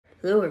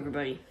Hello,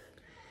 everybody.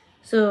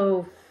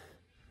 So,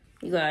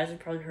 you guys have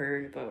probably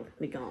heard about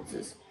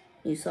McDonald's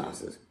new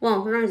sauces.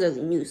 Well, they're not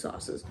exactly new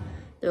sauces.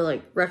 They're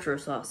like retro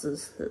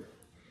sauces that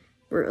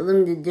were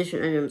limited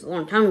edition items a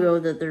long time ago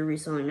that they're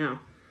reselling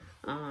now.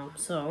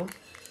 So,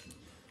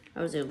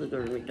 I was able to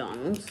go to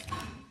McDonald's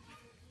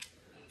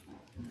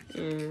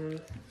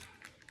and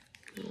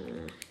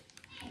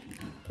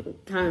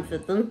kind of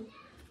fit them.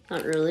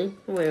 Not really.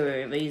 Wait,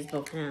 if I use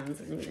both hands,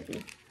 I think I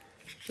can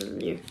show them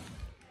here.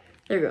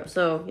 There we go.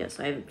 So, yes,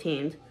 I have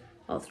obtained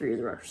all three of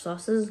the retro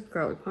sauces.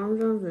 Garlic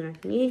Parmesan from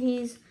the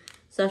 1980s,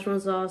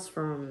 Szechuan sauce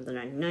from the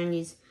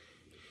 1990s,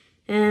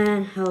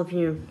 and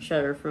jalapeno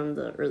cheddar from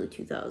the early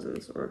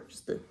 2000s, or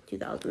just the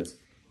 2000s.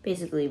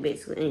 Basically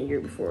any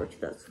year before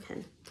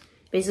 2010.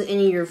 Basically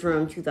any year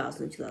from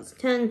 2000 to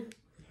 2010.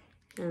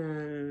 And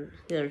then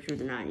the other two are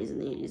the 90s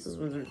and the 80s. Those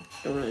ones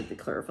don't really be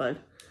clarified.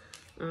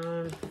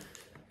 Yeah,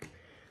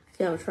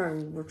 we'll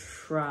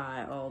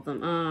try all of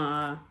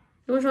them.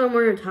 We'll try them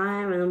one at a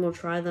time, and then we'll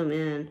try them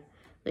in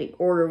like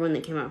order when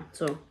they came out.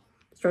 So let's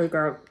start with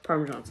garlic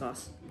Parmesan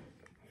sauce.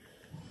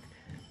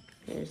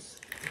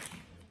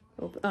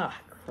 Open.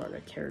 Crud, I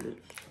teared it.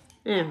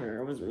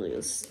 Whatever. I wasn't really gonna.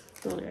 It's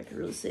not like I could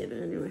really save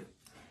it anyway.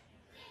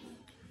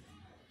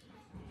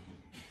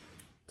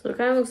 So it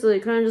kind of just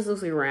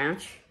looks like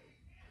ranch.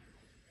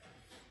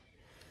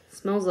 It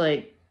smells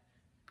like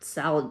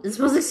salad. It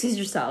smells like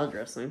Caesar salad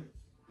dressing.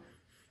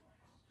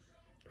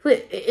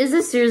 Wait, is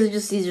this seriously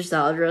just Caesar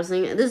salad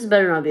dressing? This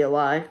better not be a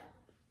lie.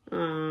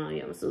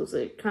 Yeah, so it looks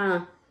like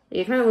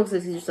it kind of looks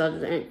like Caesar salad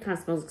dressing, and it kind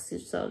of smells like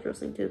Caesar salad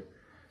dressing too.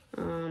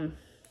 I don't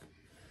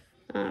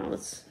know,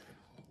 let's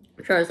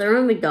try this. I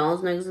remember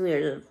McDonald's nuggets with me,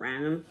 I just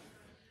random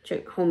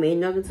homemade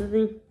nuggets with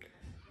me.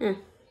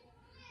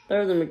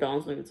 Better than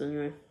McDonald's nuggets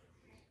anyway.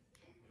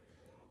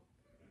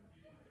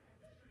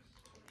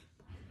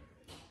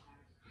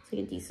 It's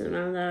like a decent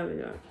amount of that. We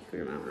got a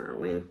good amount on our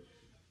wing.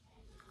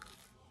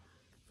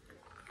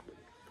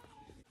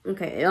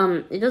 Okay,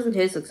 it doesn't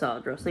taste like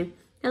salad dressing. It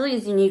has like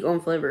its unique own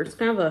flavor. It's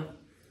kind of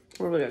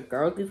more like a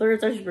garlicky flavor.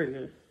 It's actually pretty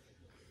good.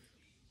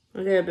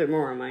 I'll get a bit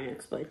more on my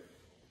next bite.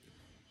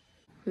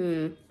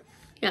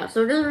 Yeah,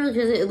 so it doesn't really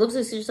taste it. It looks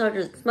like Caesar salad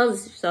dressing. It smells like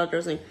Caesar salad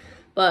dressing,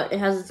 but it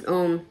has its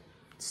own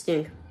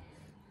distinct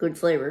good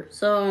flavor.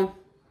 So,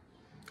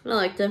 I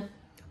liked it.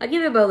 I'd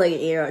give it about like an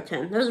 8 out of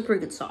 10. That was a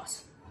pretty good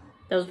sauce.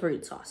 9 out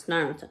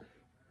of 10.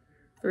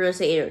 We're gonna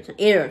say 8 out of 10.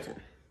 8 out of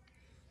 10.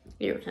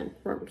 8 out of 10.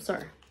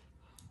 Sorry.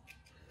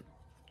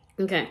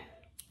 Okay,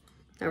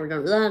 now we're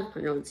done with that. I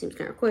know it seems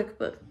kind of quick,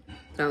 but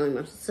there's not really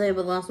much to say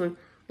about the last one.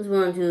 Let's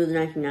move on to the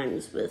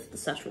 1990s with the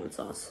Szechuan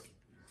sauce.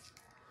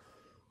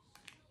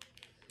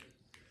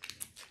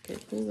 Okay,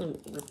 please don't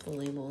rip the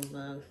label of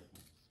that.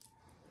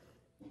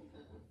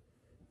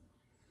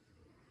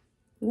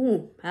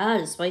 Ooh,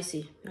 that is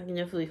spicy. I can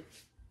definitely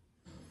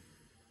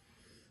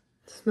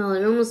smell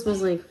it. It almost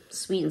smells like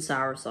sweet and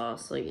sour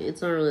sauce. Like,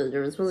 it's not really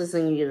different. It smells like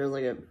something you get at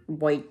like a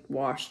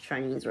whitewashed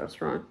Chinese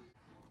restaurant.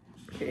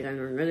 Okay, I got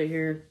another nugget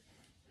here.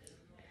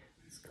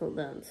 Let's coat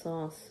that in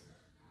sauce.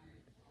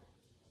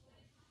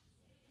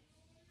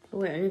 Oh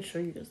wait, I didn't show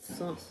you guys the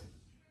sauce.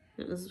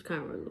 Yeah, this is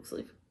kind of what it looks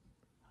like.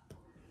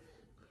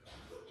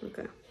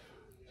 Okay.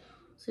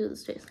 Let's see what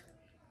this tastes.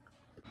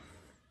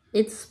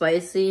 It's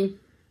spicy,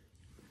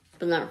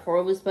 but not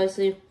horribly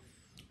spicy.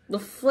 The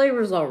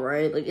flavor's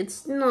alright. Like,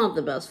 it's not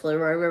the best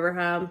flavor I've ever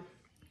had.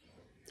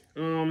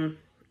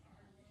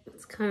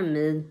 It's kind of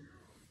mid.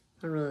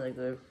 Not really that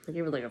good. I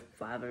give it like a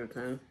 5 out of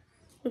 10.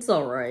 It's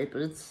alright,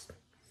 but it's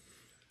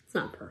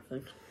not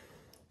perfect.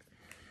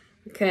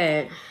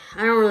 Okay,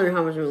 I don't really know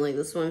how much I like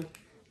this one.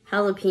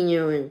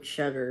 Jalapeno and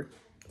cheddar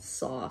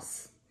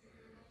sauce.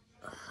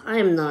 I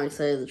am not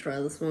excited to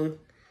try this one.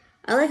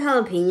 I like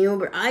jalapeno,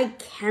 but I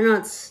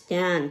cannot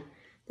stand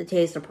the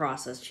taste of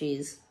processed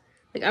cheese.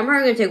 Like, I'm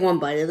probably gonna take one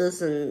bite of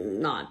this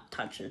and not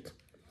touch it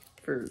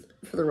for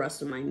the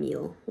rest of my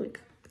meal. Like,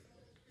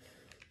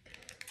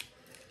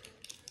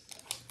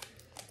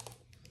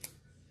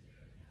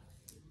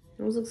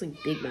 it almost looks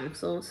like Big Mac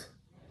sauce.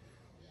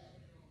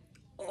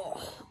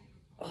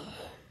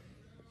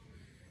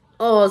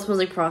 Oh, it smells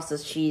like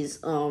processed cheese.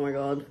 Oh my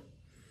god.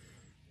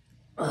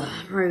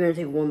 I'm probably gonna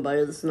take one bite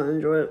of this and not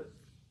enjoy it.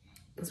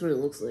 That's what it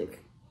looks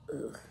like.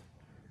 Ugh.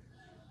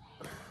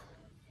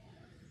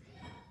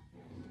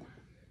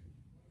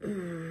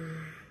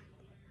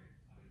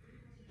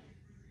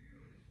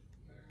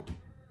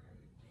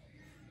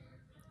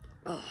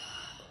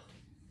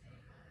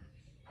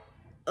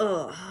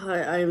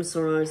 I am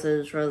so not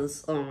excited to try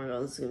this. Oh my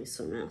god, this is gonna be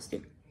so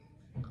nasty.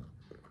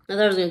 I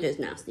thought it was gonna taste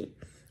nasty.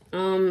 I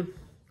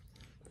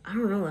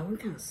don't know, that one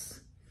kind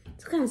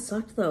of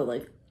sucked though.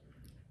 Like,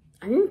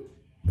 I didn't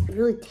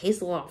really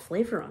taste a lot of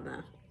flavor on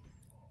that.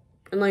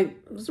 And like,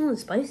 it wasn't really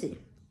spicy.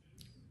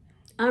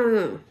 I don't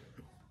know.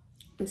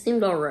 It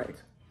seemed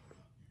alright.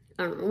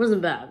 I don't know, it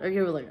wasn't bad. I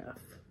gave it like a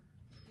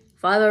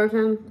 5 out of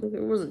 10. Like,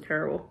 it wasn't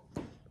terrible.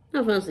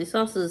 No offense, these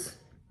sauces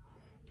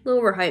a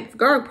little overhyped. The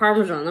garlic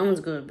parmesan, that one's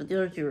good, but the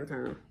other two are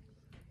kind of a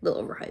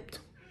little overhyped.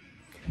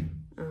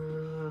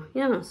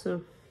 Yeah,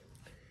 so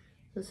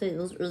let's say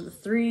those are the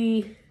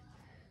 3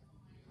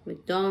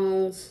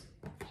 McDonald's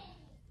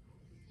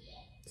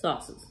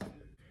sauces.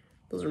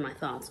 Those are my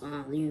thoughts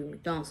on the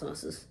McDonald's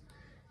sauces.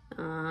 If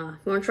you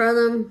want to try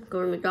them,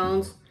 go to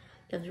McDonald's.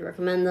 Definitely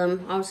recommend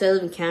them. Obviously, I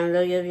live in Canada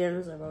again,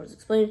 as I've always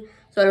explained.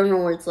 So I don't know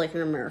what it's like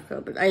in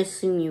America, but I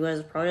assume you guys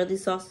have probably had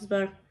these sauces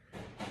back.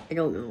 I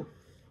don't know.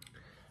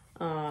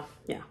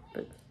 Yeah,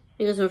 but thank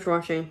you guys so much for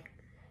watching.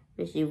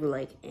 Make sure you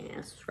like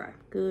and subscribe.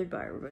 Goodbye, everybody.